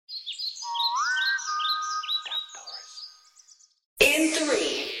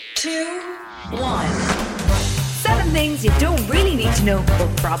2, 1. 7 things you don't really need to know, but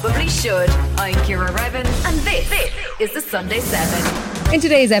probably should. I'm Ciara Revin, and this is the Sunday 7. In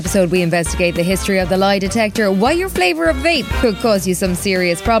today's episode, we investigate the history of the lie detector, why your flavour of vape could cause you some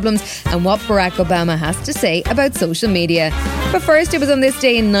serious problems, and what Barack Obama has to say about social media. But first, it was on this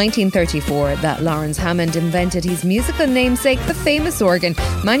day in 1934 that Lawrence Hammond invented his musical namesake, the famous organ,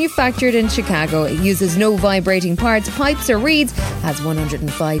 manufactured in Chicago. It uses no vibrating parts, pipes or reeds, has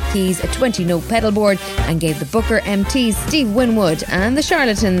 105 keys, a 20-note pedal board, and gave the Booker MTs Steve Winwood and the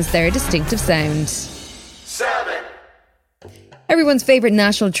Charlatans their distinctive sound. 7. Everyone's favourite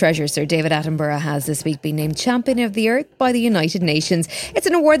national treasure, Sir David Attenborough, has this week been named Champion of the Earth by the United Nations. It's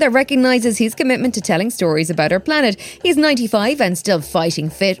an award that recognises his commitment to telling stories about our planet. He's 95 and still fighting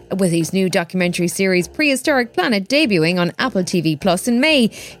fit, with his new documentary series Prehistoric Planet debuting on Apple TV Plus in May.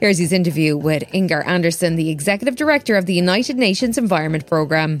 Here's his interview with Ingar Anderson, the Executive Director of the United Nations Environment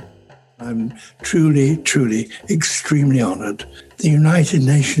Programme. I'm truly extremely honoured. The United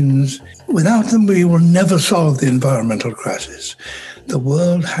Nations, without them we will never solve the environmental crisis. The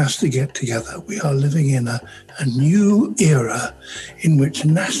world has to get together. We are living in a new era in which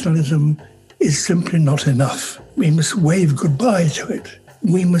nationalism is simply not enough. We must wave goodbye to it.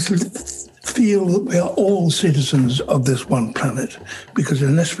 We must feel that we are all citizens of this one planet, because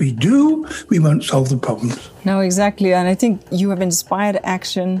unless we do, we won't solve the problems. No, exactly. And I think you have inspired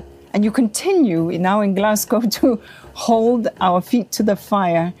action. And you continue now in Glasgow to hold our feet to the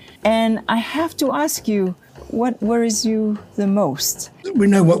fire. And I have to ask you, what worries you the most? We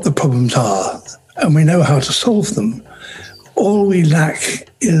know what the problems are, and we know how to solve them. All we lack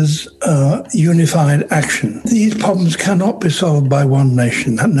is unified action. These problems cannot be solved by one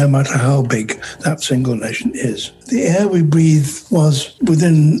nation, no matter how big that single nation is. The air we breathe was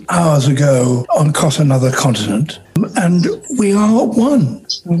within hours ago across another continent, and we are one.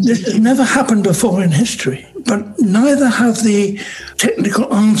 This has never happened before in history, but neither have the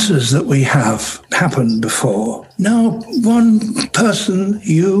technical answers that we have happened before. Now, one person,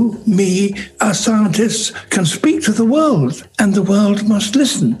 you, me, as scientists, can speak to the world, and the world must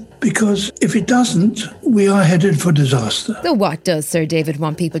listen, because if it doesn't, we are headed for disaster. So what does Sir David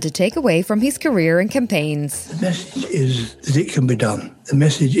want people to take away from his career and campaigns? The message is that it can be done. The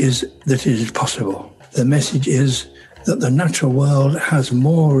message is that it is possible. The message is that the natural world has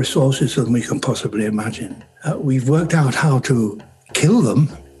more resources than we can possibly imagine. We've worked out how to kill them.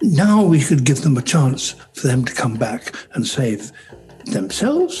 Now we could give them a chance for them to come back and save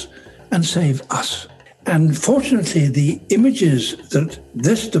themselves and save us. And fortunately, the images that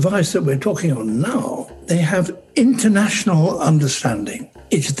this device that we're talking on now, they have international understanding.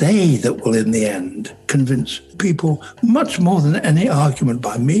 It's they that will, in the end, convince people much more than any argument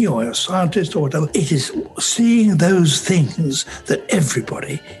by me or a scientist or whatever. It is seeing those things that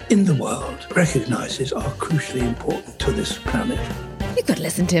everybody in the world recognises are crucially important to this planet. You could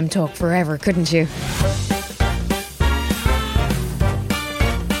listen to him talk forever, couldn't you?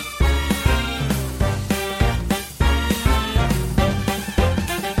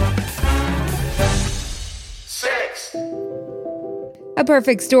 A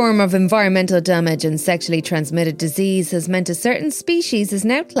perfect storm of environmental damage and sexually transmitted disease has meant a certain species is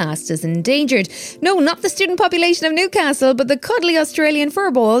now classed as endangered. No, not the student population of Newcastle, but the cuddly Australian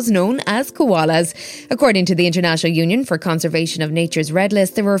furballs known as koalas. According to the International Union for Conservation of Nature's Red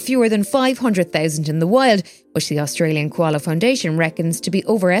List, there were fewer than 500,000 in the wild, which the Australian Koala Foundation reckons to be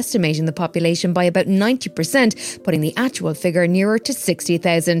overestimating the population by about 90%, putting the actual figure nearer to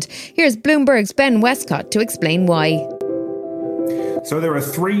 60,000. Here's Bloomberg's Ben Westcott to explain why. So there are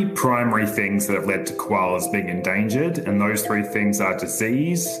 3 primary things that have led to koalas being endangered, and those 3 things are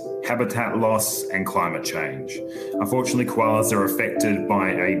disease, habitat loss, and climate change. Unfortunately, koalas are affected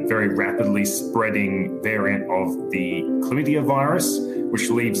by a very rapidly spreading variant of the chlamydia virus,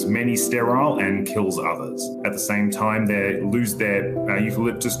 which leaves many sterile and kills others. At the same time, they lose their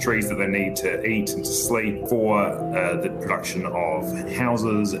eucalyptus trees that they need to eat and to sleep for the production of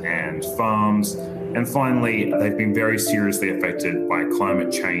houses and farms. And finally, they've been very seriously affected by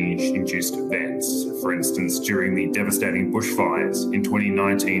climate change-induced events. For instance, during the devastating bushfires in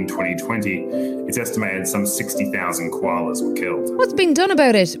 2019-2020, it's estimated some 60,000 koalas were killed. What's being done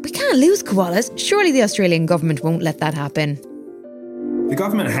about it? We can't lose koalas. Surely the Australian government won't let that happen. The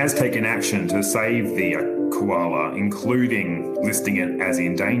government has taken action to save the koala, including listing it as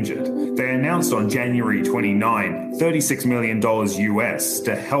endangered. They announced on January 29, $36 million US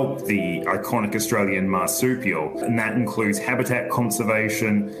to help the iconic Australian marsupial, and that includes habitat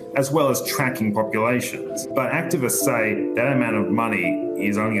conservation as well as tracking populations. But activists say that amount of money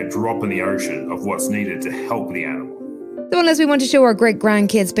is only a drop in the ocean of what's needed to help the animal. So unless we want to show our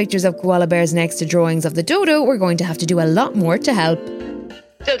great-grandkids pictures of koala bears next to drawings of the dodo, we're going to have to do a lot more to help.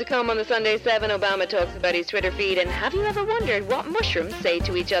 Still to come on the Sunday 7, Obama talks about his Twitter feed, and have you ever wondered what mushrooms say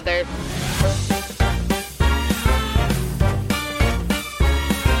to each other?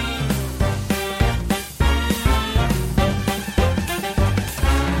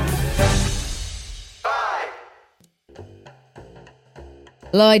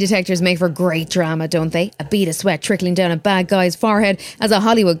 Lie detectors make for great drama, don't they? A bead of sweat trickling down a bad guy's forehead as a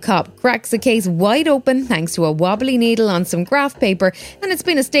Hollywood cop cracks the case wide open thanks to a wobbly needle on some graph paper, and it's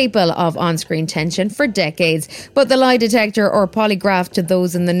been a staple of on-screen tension for decades. But the lie detector, or polygraph to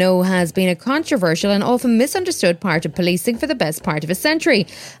those in the know, has been a controversial and often misunderstood part of policing for the best part of a century.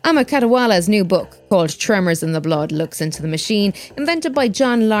 Amma Katawala's new book, called Tremors in the Blood, looks into the machine, invented by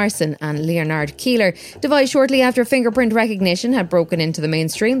John Larson and Leonard Keeler. Devised shortly after fingerprint recognition had broken into the mainstream,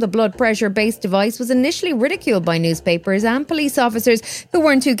 the blood pressure-based device was initially ridiculed by newspapers and police officers who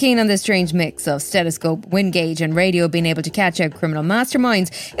weren't too keen on this strange mix of stethoscope, wind gauge and radio being able to catch out criminal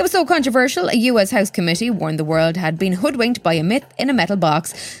masterminds. It was so controversial, a US House committee warned the world had been hoodwinked by a myth in a metal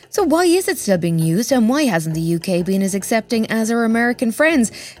box. So why is it still being used, and why hasn't the UK been as accepting as our American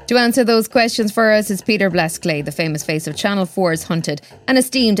friends? To answer those questions for us is Peter Bleskley, the famous face of Channel 4's Hunted, an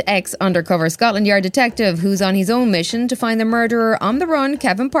esteemed ex-undercover Scotland Yard detective who's on his own mission to find the murderer on the run,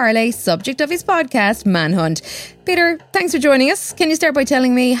 Kevin Parley, subject of his podcast, Manhunt. Peter, thanks for joining us. Can you start by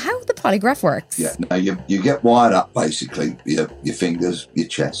telling me how the polygraph works? Yeah, no, you get wired up, basically, your fingers, your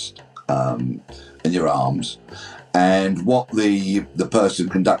chest, and your arms. And what the person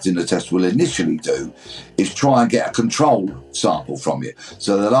conducting the test will initially do is try and get a control sample from you.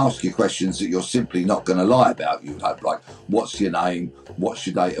 So they'll ask you questions that you're simply not going to lie about. You hope, like, what's your name? What's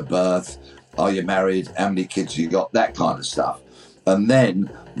your date of birth? Are you married? How many kids you got? That kind of stuff. And then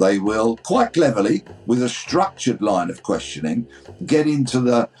they will, quite cleverly, with a structured line of questioning, get into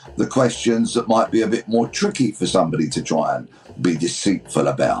the questions that might be a bit more tricky for somebody to try and be deceitful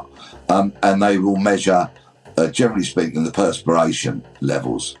about. And they will measure, generally speaking, the perspiration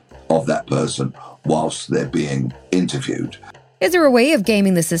levels of that person whilst they're being interviewed. Is there a way of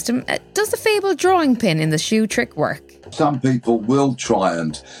gaming the system? Does the fabled drawing pin in the shoe trick work? Some people will try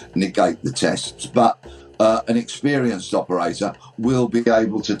and negate the tests, but an experienced operator will be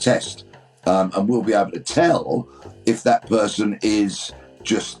able to test and will be able to tell if that person is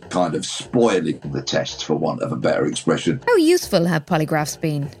just kind of spoiling the test, for want of a better expression. How useful have polygraphs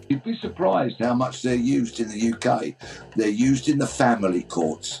been? You'd be surprised how much they're used in the UK. They're used in the family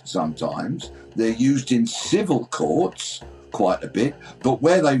courts sometimes. They're used in civil courts quite a bit. But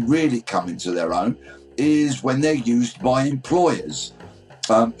where they really come into their own is when they're used by employers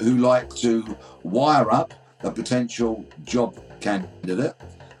who like to wire up a potential job candidate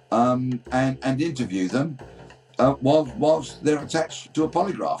and interview them whilst they're attached to a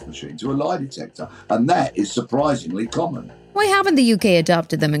polygraph machine, to a lie detector. And that is surprisingly common. Why haven't the UK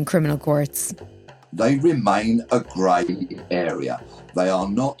adopted them in criminal courts? They remain a grey area. They are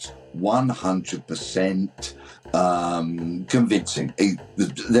not 100% convincing.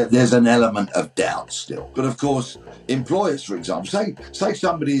 There's an element of doubt still. But of course, employers, for example, say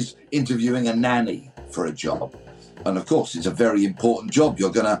somebody's interviewing a nanny for a job. And of course, it's a very important job.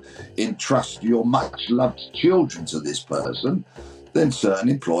 You're going to entrust your much-loved children to this person. Then certain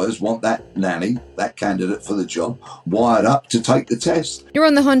employers want that nanny, that candidate for the job, wired up to take the test. You're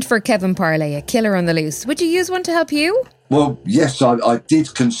on the hunt for Kevin Parley, a killer on the loose. Would you use one to help you? Well, yes, I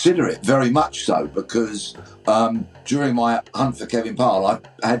did consider it, very much so, because during my hunt for Kevin Parley,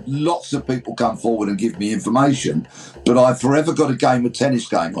 I had lots of people come forward and give me information, but I've forever got a game of tennis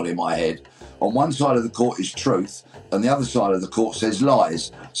going on in my head. On one side of the court is truth, and the other side of the court says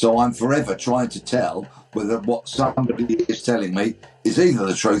lies. So I'm forever trying to tell whether what somebody is telling me is either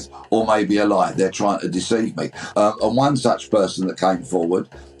the truth or maybe a lie. They're trying to deceive me. And one such person that came forward,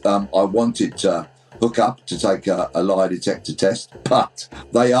 I wanted to hook up to take a lie detector test, but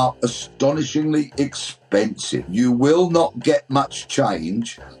they are astonishingly expensive. You will not get much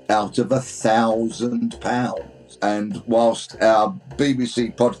change out of £1,000. And whilst our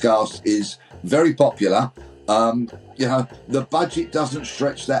BBC podcast is very popular, the budget doesn't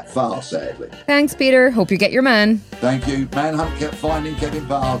stretch that far, sadly. Thanks, Peter. Hope you get your man. Thank you. Manhunt kept finding Kevin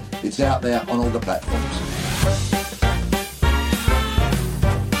Parley. It's out there on all the platforms.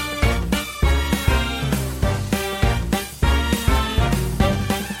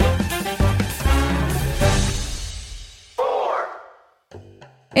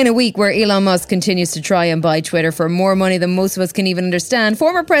 In a week where Elon Musk continues to try and buy Twitter for more money than most of us can even understand,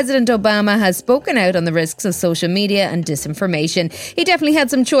 former President Obama has spoken out on the risks of social media and disinformation. He definitely had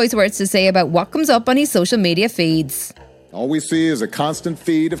some choice words to say about what comes up on his social media feeds. All we see is a constant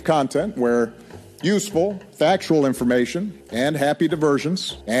feed of content where useful, factual information and happy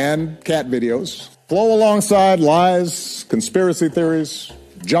diversions and cat videos flow alongside lies, conspiracy theories,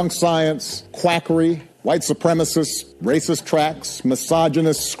 junk science, quackery, white supremacists, racist tracks,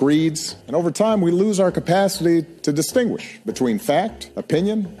 misogynist screeds, and over time we lose our capacity to distinguish between fact,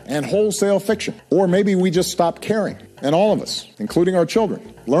 opinion, and wholesale fiction. Or maybe we just stop caring. And all of us, including our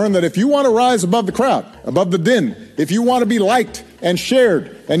children, learn that if you want to rise above the crowd, above the din, if you want to be liked and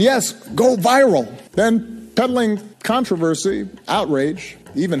shared, and yes, go viral, then peddling controversy, outrage,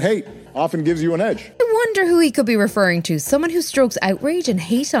 even hate often gives you an edge. I wonder who he could be referring to. Someone who strokes outrage and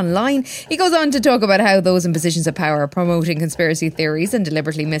hate online. He goes on to talk about how those in positions of power promoting conspiracy theories and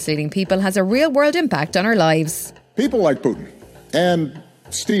deliberately misleading people has a real world impact on our lives. People like Putin, and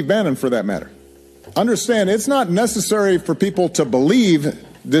Steve Bannon for that matter, understand it's not necessary for people to believe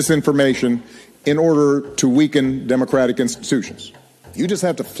disinformation in order to weaken democratic institutions. You just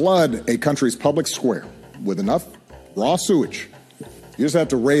have to flood a country's public square with enough raw sewage. You just have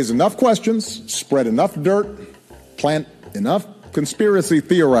to raise enough questions, spread enough dirt, plant enough conspiracy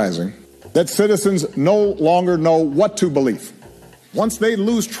theorizing that citizens no longer know what to believe. Once they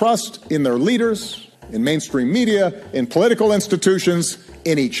lose trust in their leaders, in mainstream media, in political institutions,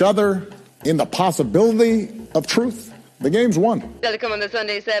 in each other, in the possibility of truth, the game's won. Still to come on the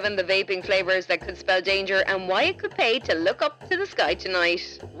Sunday 7, the vaping flavours that could spell danger and why it could pay to look up to the sky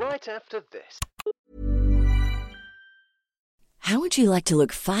tonight. Right after this. How would you like to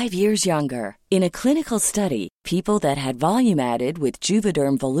look 5 years younger? In a clinical study, people that had volume added with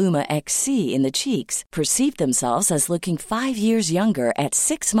Juvederm Voluma XC in the cheeks perceived themselves as looking 5 years younger at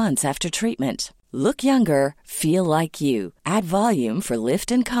 6 months after treatment. Look younger, feel like you. Add volume for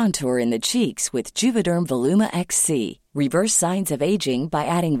lift and contour in the cheeks with Juvederm Voluma XC. Reverse signs of aging by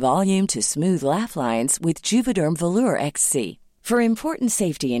adding volume to smooth laugh lines with Juvederm Volure XC. For important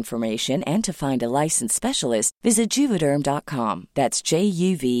safety information and to find a licensed specialist, visit Juvederm.com. That's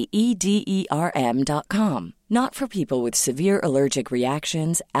JUVEDERM.com. Not for people with severe allergic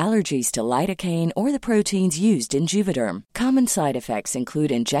reactions, allergies to lidocaine, or the proteins used in Juvederm. Common side effects include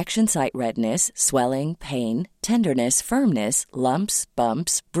injection site redness, swelling, pain, tenderness, firmness, lumps,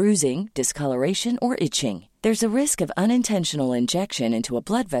 bumps, bruising, discoloration, or itching. There's a risk of unintentional injection into a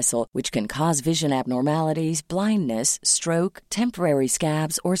blood vessel, which can cause vision abnormalities, blindness, stroke, temporary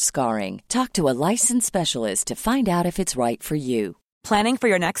scabs, or scarring. Talk to a licensed specialist to find out if it's right for you. Planning for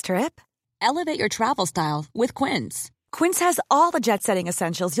your next trip? Elevate your travel style with Quince. Quince has all the jet-setting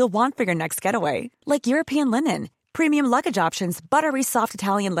essentials you'll want for your next getaway, like European linen, premium luggage options, buttery soft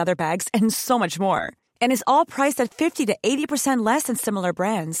Italian leather bags, and so much more. And is all priced at 50 to 80% less than similar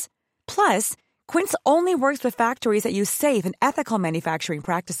brands. Plus, Quince only works with factories that use safe and ethical manufacturing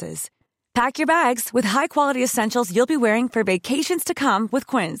practices. Pack your bags with high-quality essentials you'll be wearing for vacations to come with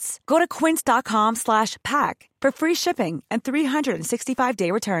Quince. Go to quince.com/pack for free shipping and 365-day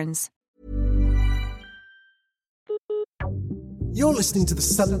returns. You're listening to the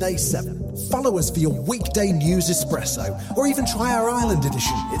Sunday 7. Follow us for your weekday news espresso, or even try our Ireland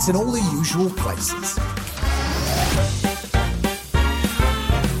edition. It's in all the usual places.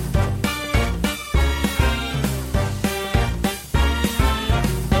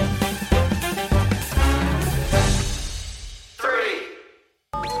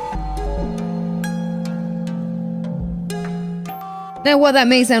 Now, while that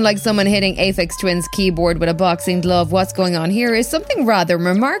may sound like someone hitting Aphex Twin's keyboard with a boxing glove, what's going on here is something rather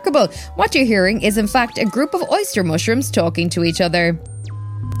remarkable. What you're hearing is in fact a group of oyster mushrooms talking to each other.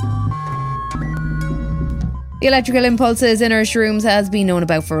 The electrical impulses in our shrooms has been known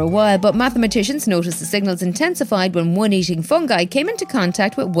about for a while, but mathematicians noticed the signals intensified when one-eating fungi came into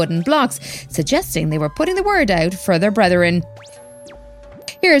contact with wooden blocks, suggesting they were putting the word out for their brethren.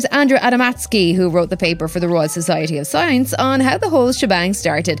 Here's Andrew Adamatsky, who wrote the paper for the Royal Society of Science on how the whole shebang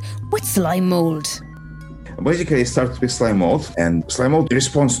started with slime mould. Basically, it starts with slime mold, and slime mold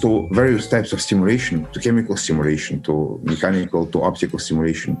responds to various types of stimulation, to chemical stimulation, to mechanical, to optical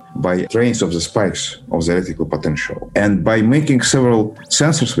stimulation, by trains of the spikes of the electrical potential. And by making several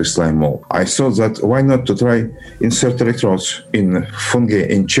sensors with slime mold, I thought that why not to try insert electrodes in fungi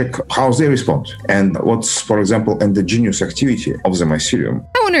and check how they respond, and what's, for example, endogenous activity of the mycelium.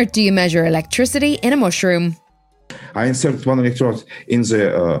 How on earth do you measure electricity in a mushroom? I insert one electrode in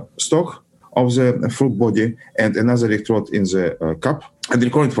the stalk of the fruit body and another electrode in the cup and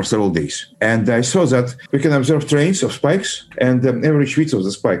record it for several days. And I saw that we can observe trains of spikes, and the average width of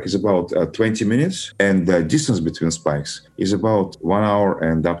the spike is about 20 minutes, and the distance between spikes is about 1 hour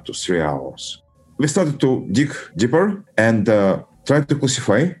and up to 3 hours. We started to dig deeper and try to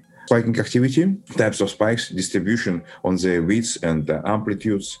classify spiking activity, types of spikes, distribution on the widths and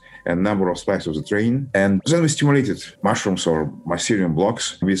amplitudes, and number of spikes of the train. And then we stimulated mushrooms or mycelium blocks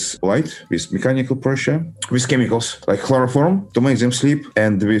with light, with mechanical pressure, with chemicals like chloroform to make them sleep,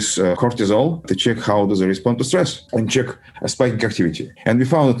 and with cortisol to check how do they respond to stress and check spiking activity. And we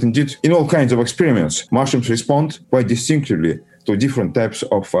found that indeed in all kinds of experiments, mushrooms respond quite distinctively to different types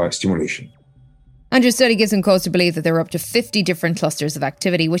of stimulation. Andrew's study gives him cause to believe that there are up to 50 different clusters of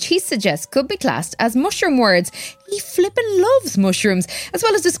activity, which he suggests could be classed as mushroom words. He flippin' loves mushrooms. As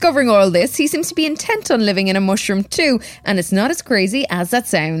well as discovering all this, he seems to be intent on living in a mushroom too, and it's not as crazy as that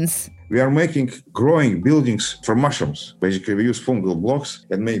sounds. We are making growing buildings from mushrooms. Basically, we use fungal blocks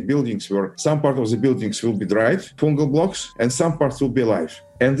and make buildings where some part of the buildings will be dried, fungal blocks, and some parts will be alive.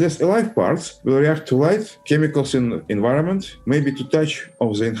 And these alive parts will react to light, chemicals in the environment, maybe to touch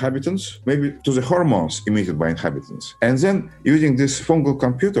of the inhabitants, maybe to the hormones emitted by inhabitants. And then, using these fungal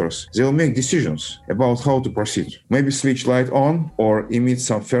computers, they will make decisions about how to proceed. Maybe switch light on, or emit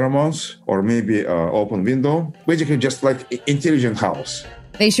some pheromones, or maybe open window. Basically, just like intelligent house.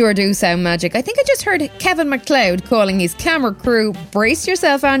 They sure do sound magic. I think I just heard Kevin MacLeod calling his camera crew. Brace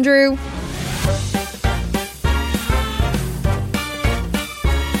yourself, Andrew.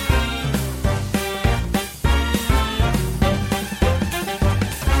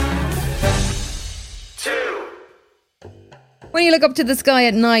 When you look up to the sky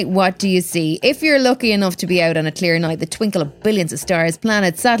at night, what do you see? If you're lucky enough to be out on a clear night, the twinkle of billions of stars,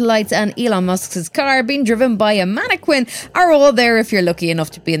 planets, satellites and Elon Musk's car being driven by a mannequin are all there if you're lucky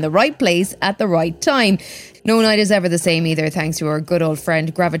enough to be in the right place at the right time. No night is ever the same either, thanks to our good old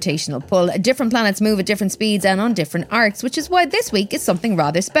friend gravitational pull. Different planets move at different speeds and on different arcs, which is why this week is something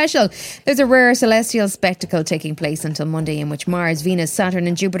rather special. There's a rare celestial spectacle taking place until Monday in which Mars, Venus, Saturn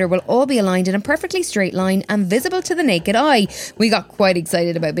and Jupiter will all be aligned in a perfectly straight line and visible to the naked eye. We got quite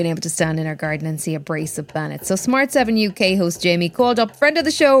excited about being able to stand in our garden and see a brace of planets. So Smart 7 UK host Jamie called up friend of the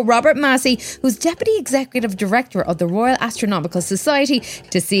show Robert Massey, who's Deputy Executive Director of the Royal Astronomical Society,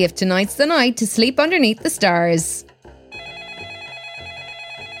 to see if tonight's the night to sleep underneath the stars.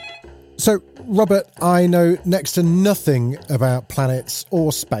 So, Robert, I know next to nothing about planets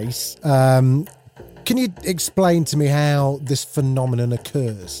or space. Can you explain to me how this phenomenon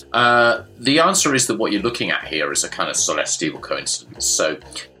occurs? The answer is that what you're looking at here is a kind of celestial coincidence. So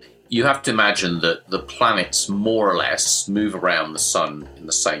you have to imagine that the planets more or less move around the sun in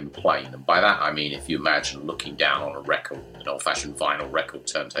the same plane. And by that I mean if you imagine looking down on a record, an old-fashioned vinyl record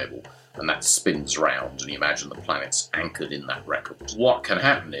turntable, and that spins round, and you imagine the planets anchored in that record. What can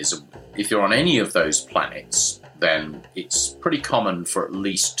happen is, if you're on any of those planets, then it's pretty common for at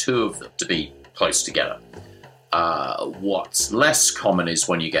least two of them to be close together. What's less common is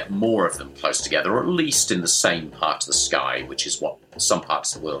when you get more of them close together, or at least in the same part of the sky, which is what some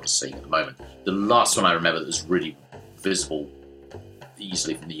parts of the world are seeing at the moment. The last one I remember that was really visible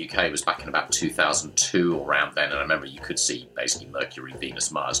easily from the UK was back in about 2002 or around then, and I remember you could see basically Mercury,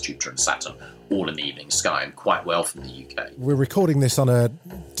 Venus, Mars, Jupiter and Saturn all in the evening sky, and quite well from the UK. We're recording this on a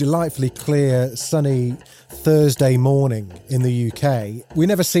delightfully clear, sunny Thursday morning in the UK. We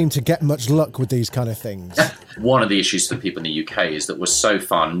never seem to get much luck with these kind of things. One of the issues for people in the UK is that we're so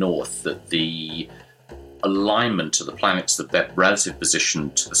far north that the alignment of the planets, that their relative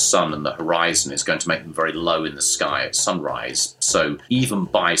position to the sun and the horizon, is going to make them very low in the sky at sunrise. So even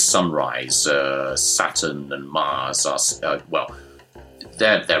by sunrise, Saturn and Mars are,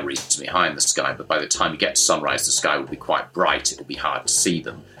 they're reasonably high in the sky, but by the time you get to sunrise, the sky will be quite bright. It will be hard to see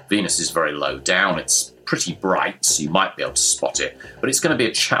them. Venus is very low down. It's pretty bright, so you might be able to spot it. But it's going to be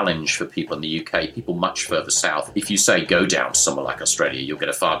a challenge for people in the UK, people much further south. If you say go down to somewhere like Australia, you'll get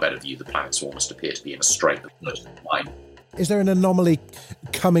a far better view. The planets almost appear to be in a straight line. Is there an anomaly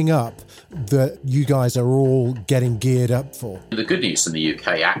coming up that you guys are all getting geared up for? The good news in the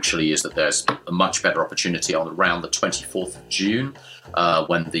UK actually is that there's a much better opportunity on around the 24th of June,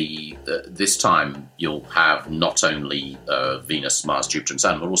 when this time you'll have not only Venus, Mars, Jupiter and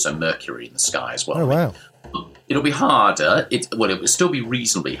Saturn, but also Mercury in the sky as well. Oh, wow. It'll be harder. It will still be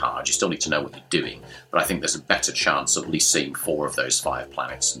reasonably hard. You still need to know what you're doing. But I think there's a better chance of at least seeing 4 of those 5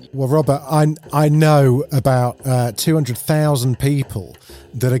 planets. Well, Robert, I know about 200,000 people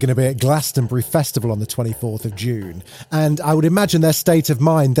that are going to be at Glastonbury Festival on the 24th of June. And I would imagine their state of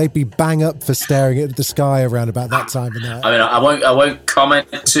mind, they'd be bang up for staring at the sky around about that time of night. I mean, I won't comment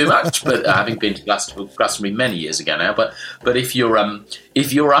too much, but having been to Glastonbury many years ago now, but if you're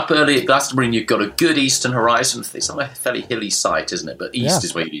up early at Glastonbury and you've got a good eastern horizon, it's a fairly hilly site, isn't it? But east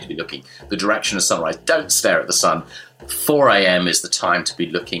is where you need to be looking, the direction of sunrise. Don't stare at the sun. 4 a.m. is the time to be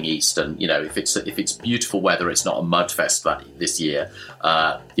looking east, and if it's beautiful weather, it's not a mud fest this year,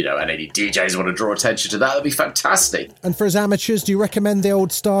 and any DJs want to draw attention to that, that'd be fantastic. And for us amateurs, do you recommend the old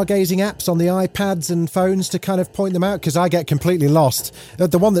stargazing apps on the iPads and phones to kind of point them out? Because I get completely lost.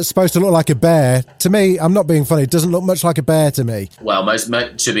 The one that's supposed to look like a bear, to me, I'm not being funny, it doesn't look much like a bear to me. Well,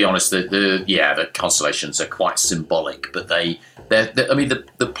 to be honest, the constellations are quite symbolic, but the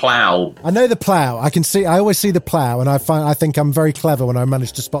plough. I know the plough. I always see the plough, and I think I'm very clever when I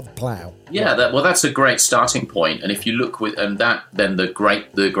manage to spot the plough. Yeah, that's a great starting point. And if you look then the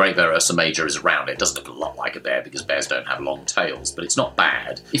Great Bear Ursa Major is around. It doesn't look a lot like a bear because bears don't have long tails, but it's not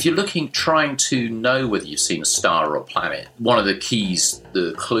bad. If you're trying to know whether you've seen a star or a planet, one of the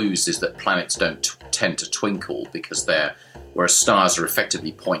clues is that planets don't tend to twinkle because whereas stars are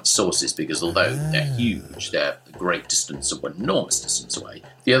effectively point sources, because although they're huge, they're a great distance or enormous distance away.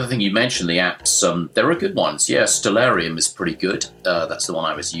 The other thing you mentioned, the apps, there are good ones. Yeah, Stellarium is pretty good. That's the one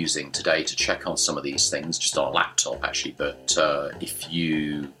I was using today to check on some of these things, just on a laptop actually. But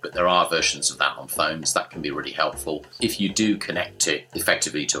there are versions of that on phones that can be really helpful. If you do connect it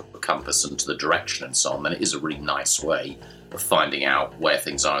effectively to a compass and to the direction and so on, then it is a really nice way of finding out where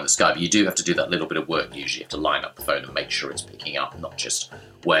things are in the sky. But you do have to do that little bit of work usually. You have to line up the phone and make sure it's picking up not just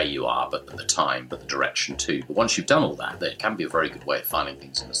where you are, but the time, but the direction too. But once you've done all that, it can be a very good way of finding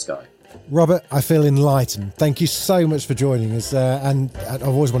things in the sky. Robert, I feel enlightened. Thank you so much for joining us. And I've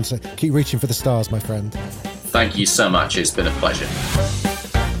always wanted to say, keep reaching for the stars, my friend. Thank you so much. It's been a pleasure.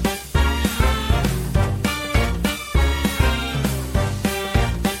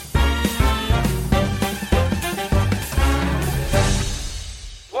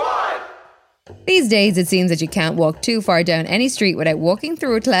 These days, it seems that you can't walk too far down any street without walking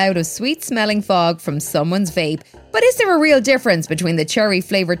through a cloud of sweet-smelling fog from someone's vape. But is there a real difference between the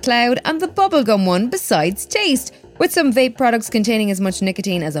cherry-flavoured cloud and the bubblegum one besides taste? With some vape products containing as much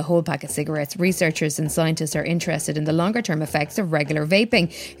nicotine as a whole pack of cigarettes, researchers and scientists are interested in the longer-term effects of regular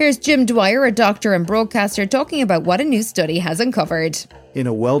vaping. Here's Jim Dwyer, a doctor and broadcaster, talking about what a new study has uncovered. In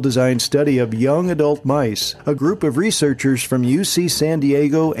a well-designed study of young adult mice, a group of researchers from UC San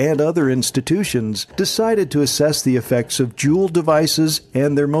Diego and other institutions decided to assess the effects of Juul devices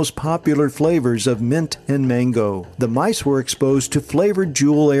and their most popular flavors of mint and mango. The mice were exposed to flavored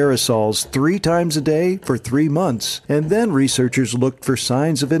Juul aerosols 3 times a day for 3 months, and then researchers looked for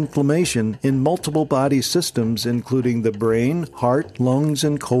signs of inflammation in multiple body systems, including the brain, heart, lungs,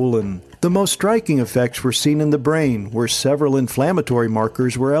 and colon. The most striking effects were seen in the brain, where several inflammatory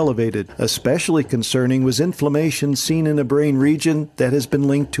markers were elevated. Especially concerning was inflammation seen in a brain region that has been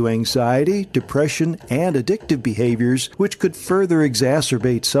linked to anxiety, depression, and addictive behaviors, which could further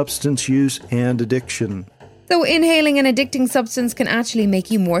exacerbate substance use and addiction. So inhaling an addicting substance can actually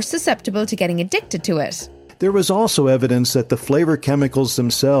make you more susceptible to getting addicted to it. There was also evidence that the flavor chemicals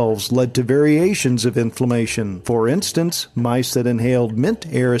themselves led to variations of inflammation. For instance, mice that inhaled mint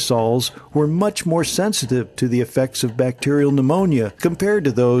aerosols were much more sensitive to the effects of bacterial pneumonia compared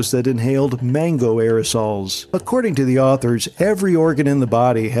to those that inhaled mango aerosols. According to the authors, every organ in the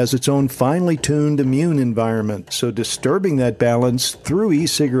body has its own finely tuned immune environment, so disturbing that balance through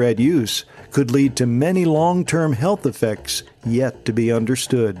e-cigarette use could lead to many long-term health effects yet to be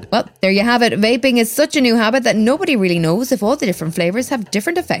understood. Well, there you have it. Vaping is such a new habit that nobody really knows if all the different flavours have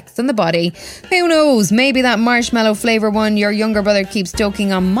different effects on the body. Who knows? Maybe that marshmallow flavour one your younger brother keeps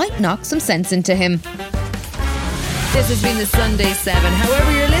joking on might knock some sense into him. This has been the Sunday 7.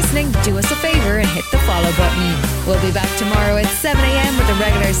 However you're listening, do us a favour and hit the follow button. We'll be back tomorrow at 7 a.m. with the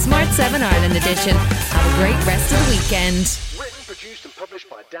regular Smart 7 Ireland edition. Have a great rest of the weekend. Written, produced and published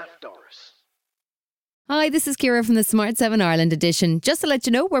by Daft Doris. Hi, this is Ciara from the Smart 7 Ireland edition. Just to let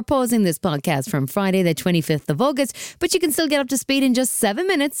you know, we're pausing this podcast from Friday the 25th of August, but you can still get up to speed in just 7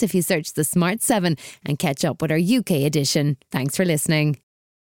 minutes if you search the Smart 7 and catch up with our UK edition. Thanks for listening.